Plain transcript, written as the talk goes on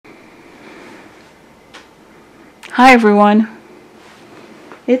Hi everyone,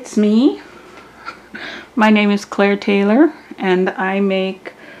 it's me. My name is Claire Taylor and I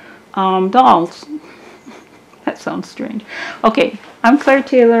make dolls. That sounds strange. Okay, I'm Claire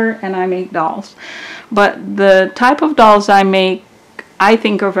Taylor and I make dolls. But the type of dolls I make I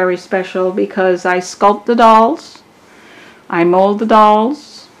think are very special because I sculpt the dolls, I mold the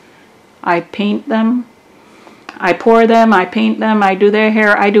dolls, I paint them, I pour them, I paint them, I do their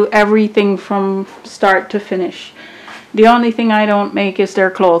hair, I do everything from start to finish. The only thing I don't make is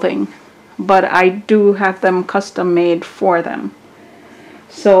their clothing, but I do have them custom made for them.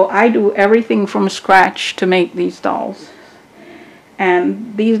 So I do everything from scratch to make these dolls.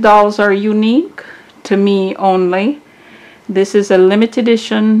 And these dolls are unique to me only. This is a limited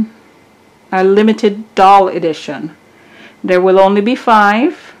edition, a limited doll edition. There will only be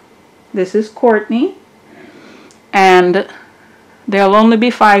 5. This is Courtni. And there'll only be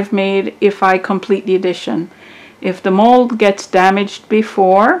 5 made if I complete the edition. If the mold gets damaged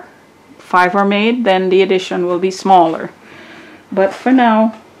before 5 are made, then the edition will be smaller. But for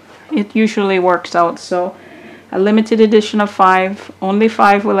now, it usually works out. So a limited edition of 5, only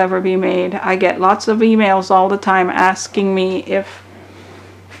 5 will ever be made. I get lots of emails all the time asking me if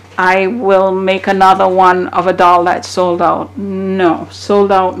I will make another one of a doll that's sold out. No,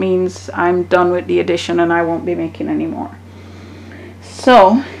 sold out means I'm done with the edition and I won't be making any more.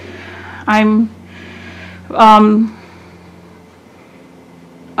 So I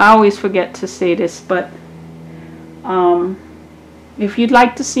always forget to say this, but if you'd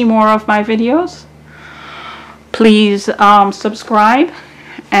like to see more of my videos, please subscribe,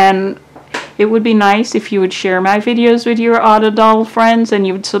 and it would be nice if you would share my videos with your other doll friends and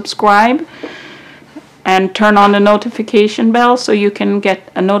you would subscribe and turn on the notification bell so you can get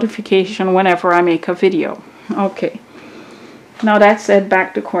a notification whenever I make a video. Okay, now that said,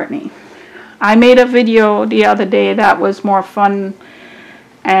 back to Courtni. I made a video the other day that was more fun,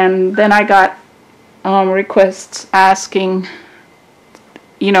 and then I got requests asking,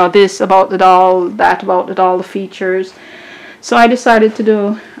 you know, this about the doll, that about the doll, the features. So I decided to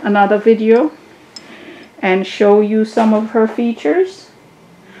do another video and show you some of her features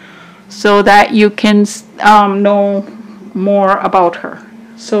so that you can know more about her.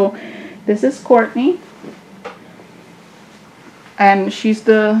 So this is Courtni, and she's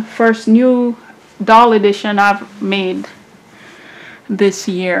the first new doll edition I've made this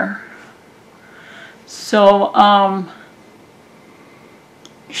year. So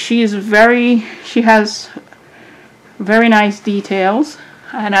she has very nice details,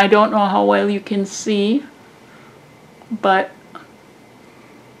 and I don't know how well you can see, but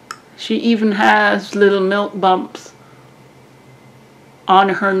she even has little milk bumps on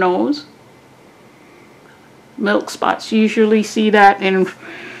her nose. Milk spots. You usually see that in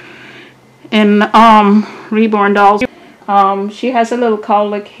reborn dolls. She has a little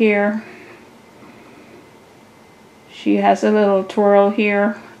cowlick here. She has a little twirl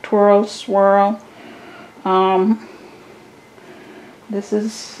here, twirl, swirl. This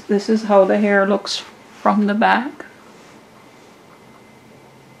is how the hair looks from the back.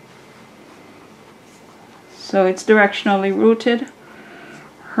 So it's directionally rooted.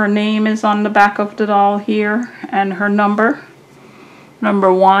 Her name is on the back of the doll here, and her number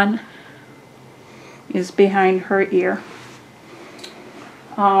 1, is behind her ear.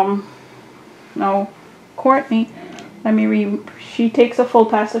 Now Courtni, let me read. She takes a full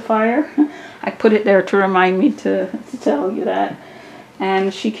pacifier. I put it there to remind me to tell you that.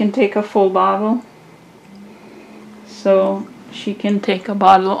 And she can take a full bottle. So she can take a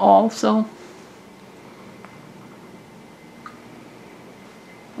bottle also.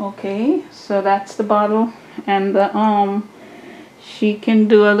 Okay, so that's the bottle, and the she can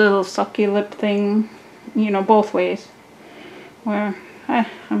do a little sucky lip thing, you know, both ways. Where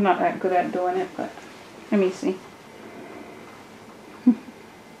I'm not that good at doing it, but let me see.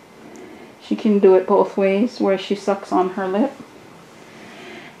 She can do it both ways, where she sucks on her lip.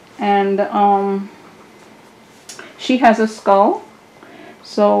 And she has a skull.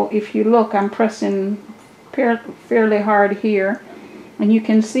 So if you look, I'm pressing fairly hard here, and you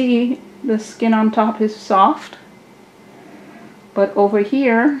can see the skin on top is soft. But over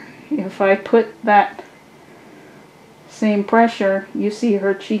here, if I put that same pressure, you see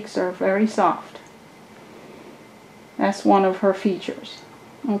her cheeks are very soft. That's one of her features.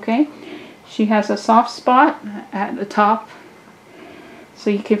 Okay, she has a soft spot at the top,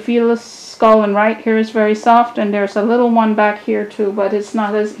 so you can feel the skull, and right here is very soft, and there's a little one back here too, but it's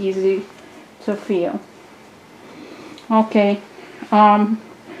not as easy to feel. Okay,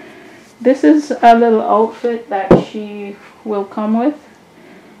 this is a little outfit that she will come with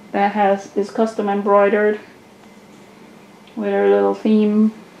that is custom embroidered with her little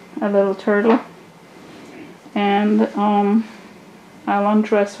theme, a little turtle. And I'll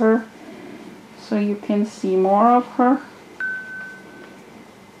undress her so you can see more of her.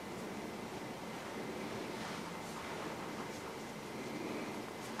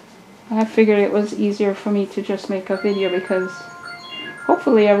 I figured it was easier for me to just make a video because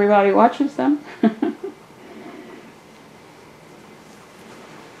hopefully everybody watches them.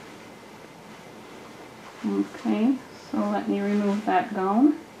 Okay, so let me remove that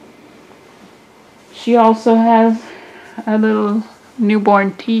gown. She also has a little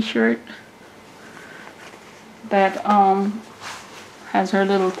newborn t-shirt that has her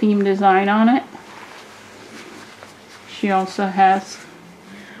little theme design on it. She also has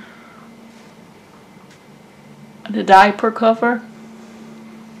the diaper cover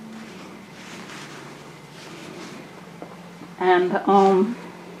and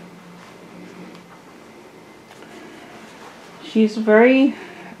she's very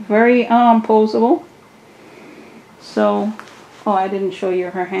posable. So, oh, I didn't show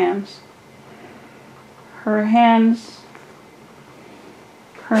you her hands. Her hands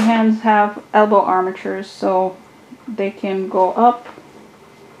have elbow armatures, so they can go up.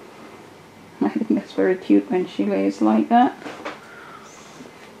 I think that's very cute when she lays like that.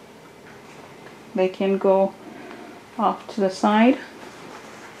 They can go off to the side.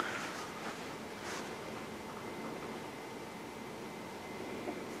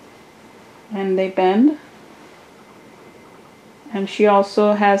 And they bend. And she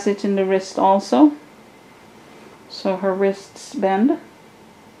also has it in the wrist also. So her wrists bend.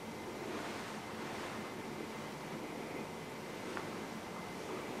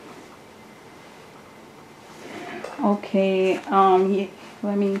 Okay,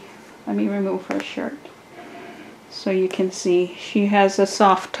 let me remove her shirt so you can see. She has a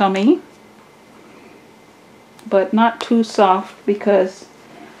soft tummy, but not too soft because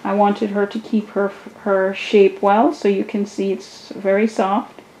I wanted her to keep her shape well, so you can see it's very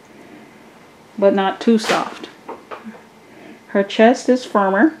soft, but not too soft. Her chest is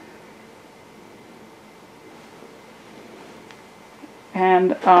firmer,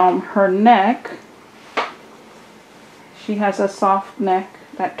 and her neck, she has a soft neck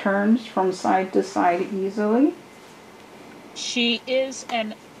that turns from side to side easily. She is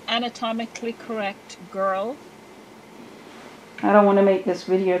an anatomically correct girl. I don't want to make this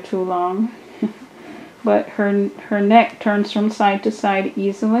video too long, but her neck turns from side to side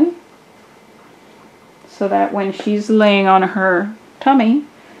easily, so that when she's laying on her tummy,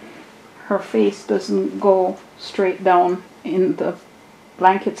 her face doesn't go straight down in the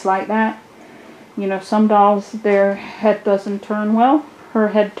blankets like that. You know, some dolls, their head doesn't turn well. Her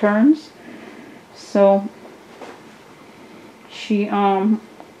head turns, so she can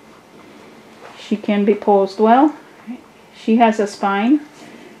be posed well. She has a spine,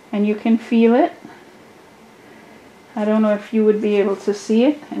 and you can feel it. I don't know if you would be able to see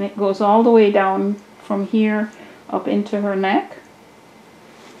it, and it goes all the way down from here up into her neck.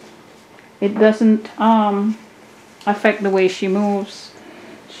 It doesn't affect the way she moves.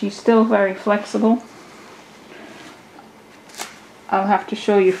 She's still very flexible. I'll have to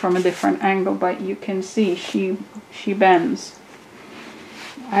show you from a different angle, but you can see she bends.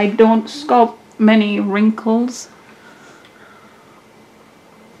 I don't sculpt many wrinkles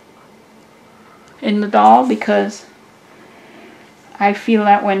in the doll because I feel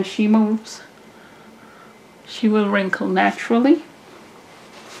that when she moves, she will wrinkle naturally.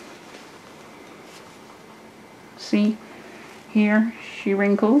 See, here she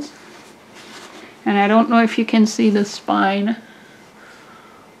wrinkles. And I don't know if you can see the spine,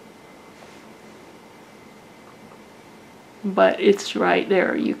 but it's right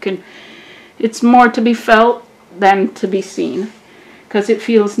there. You can, it's more to be felt than to be seen, because it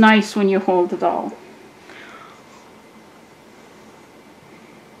feels nice when you hold the doll.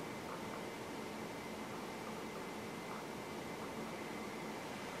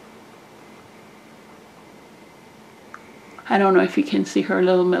 I don't know if you can see her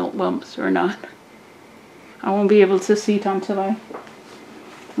little milk bumps or not. I won't be able to see it until I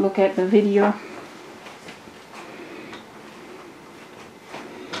look at the video.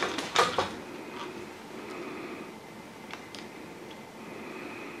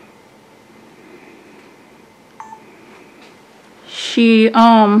 She,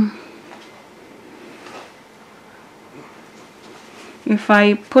 if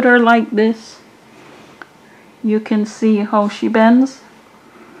I put her like this, you can see how she bends.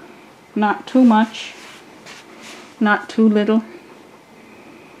 Not too much, not too little.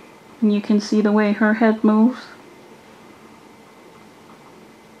 And you can see the way her head moves.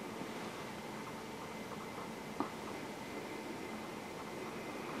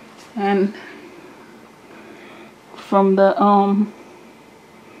 And from the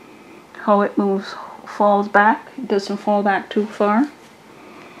how it moves, falls back, it doesn't fall back too far.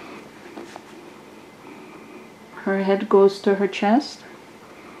 Her head goes to her chest.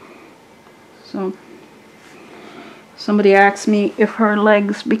 So somebody asked me if her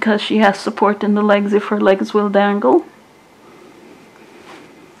legs, because she has support in the legs, if her legs will dangle.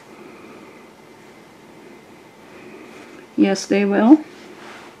 Yes, they will.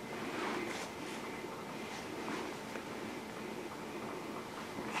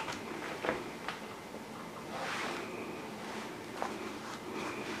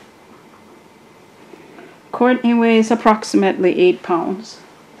 Courtney weighs approximately 8 pounds.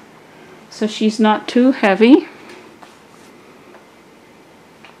 So she's not too heavy.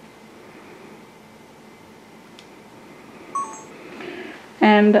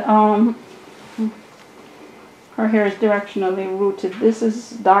 And her hair is directionally rooted. This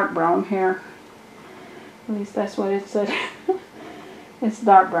is dark brown hair. At least that's what it said. It's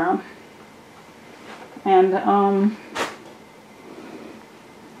dark brown. And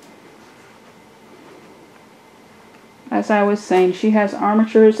as I was saying, she has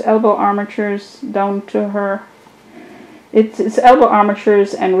armatures, elbow armatures down to her. It's elbow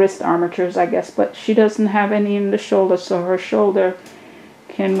armatures and wrist armatures, I guess, but she doesn't have any in the shoulder, so her shoulder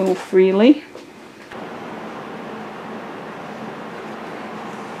can move freely.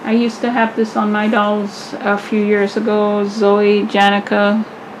 I used to have this on my dolls a few years ago. Zoe, Janica,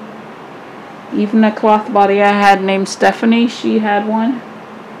 even a cloth body I had named Stephanie, she had one.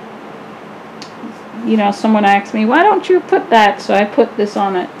 You know, someone asked me, why don't you put that? So I put this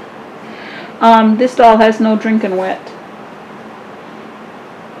on it. This doll has no drinking wet.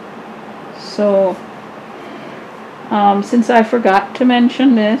 So, since I forgot to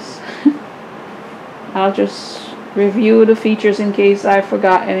mention this, I'll just review the features in case I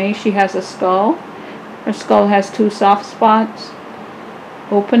forgot any. She has a skull. Her skull has 2 soft spots,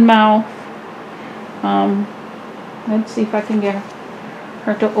 open mouth. Let's see if I can get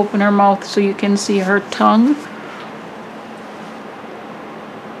her to open her mouth so you can see her tongue.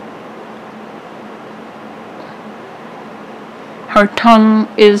 Her tongue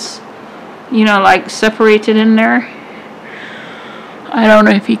is, you know, like separated in there. I don't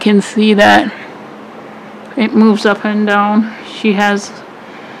know if you can see that. It moves up and down. She has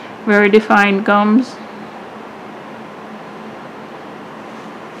very defined gums.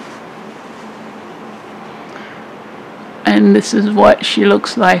 And this is what she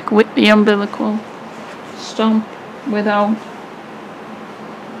looks like with the umbilical stump, without.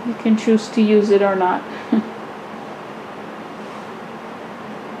 You can choose to use it or not.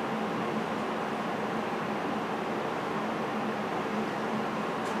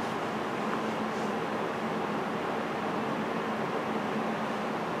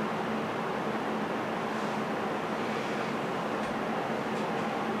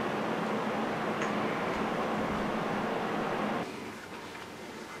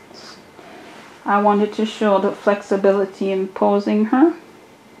 I wanted to show the flexibility in posing her.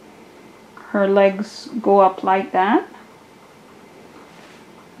 Her legs go up like that.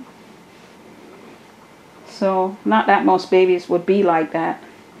 So, not that most babies would be like that.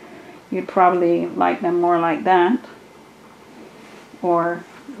 You'd probably like them more like that. Or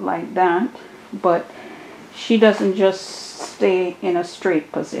like that. But she doesn't just stay in a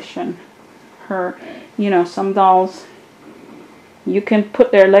straight position. Her, you know, some dolls, you can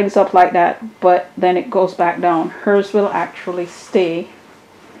put their legs up like that, but then it goes back down. Hers will actually stay.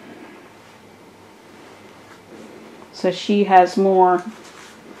 So she has more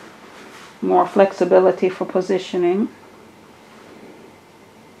flexibility for positioning.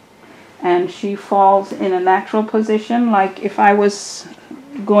 And she falls in a natural position. Like if I was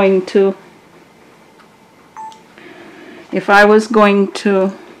going to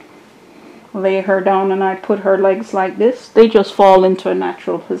lay her down and I put her legs like this, they just fall into a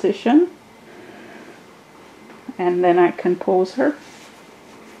natural position. And then I can pose her.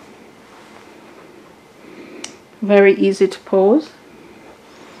 Very easy to pose.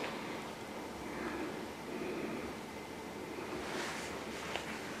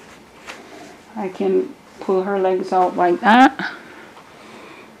 I can pull her legs out like that.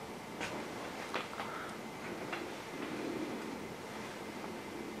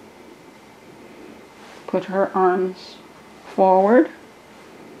 Put her arms forward,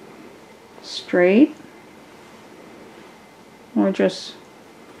 straight, or just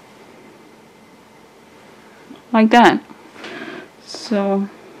like that. So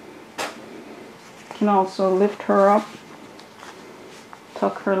you can also lift her up,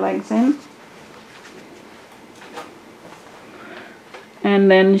 tuck her legs in, and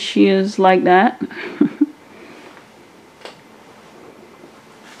then she is like that.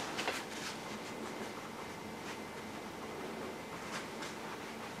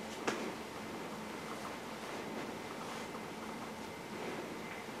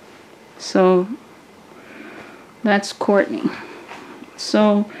 So that's Courtney.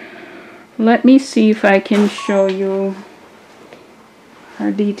 So let me see if I can show you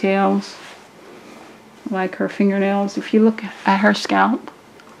her details, like her fingernails. If you look at her scalp,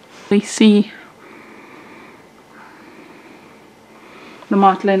 we see the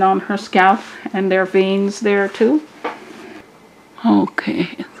mottling on her scalp, and there are veins there too. Okay,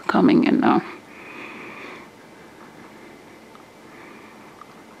 it's coming in now.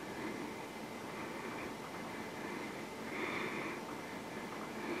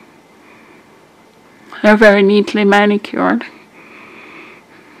 They're very neatly manicured.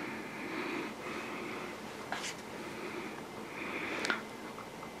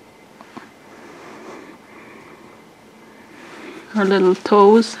 Her little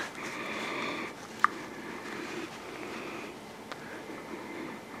toes.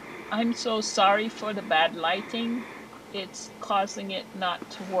 I'm so sorry for the bad lighting. It's causing it not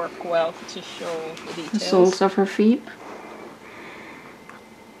to work well to show the The details. soles of her feet.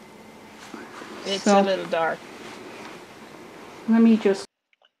 It's So a little dark. let me just...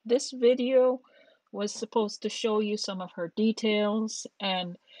 This video was supposed to show you some of her details,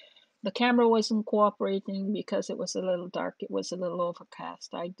 and the camera wasn't cooperating because it was a little dark. It was a little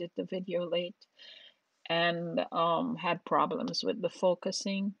overcast. I did the video late and had problems with the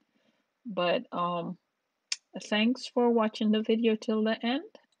focusing. But thanks for watching the video till the end.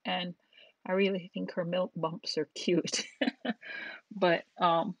 And I really think her milk bumps are cute. But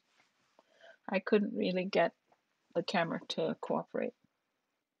I couldn't really get the camera to cooperate.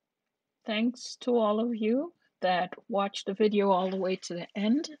 Thanks to all of you that watched the video all the way to the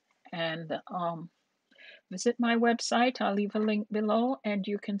end. And visit my website. I'll leave a link below, and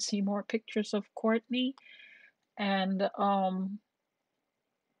you can see more pictures of Courtney and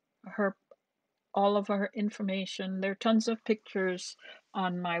her all of her information. There are tons of pictures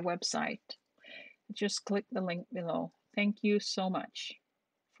on my website. Just click the link below. Thank you so much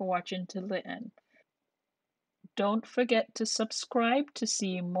for watching till the end. Don't forget to subscribe to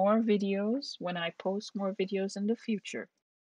see more videos when I post more videos in the future.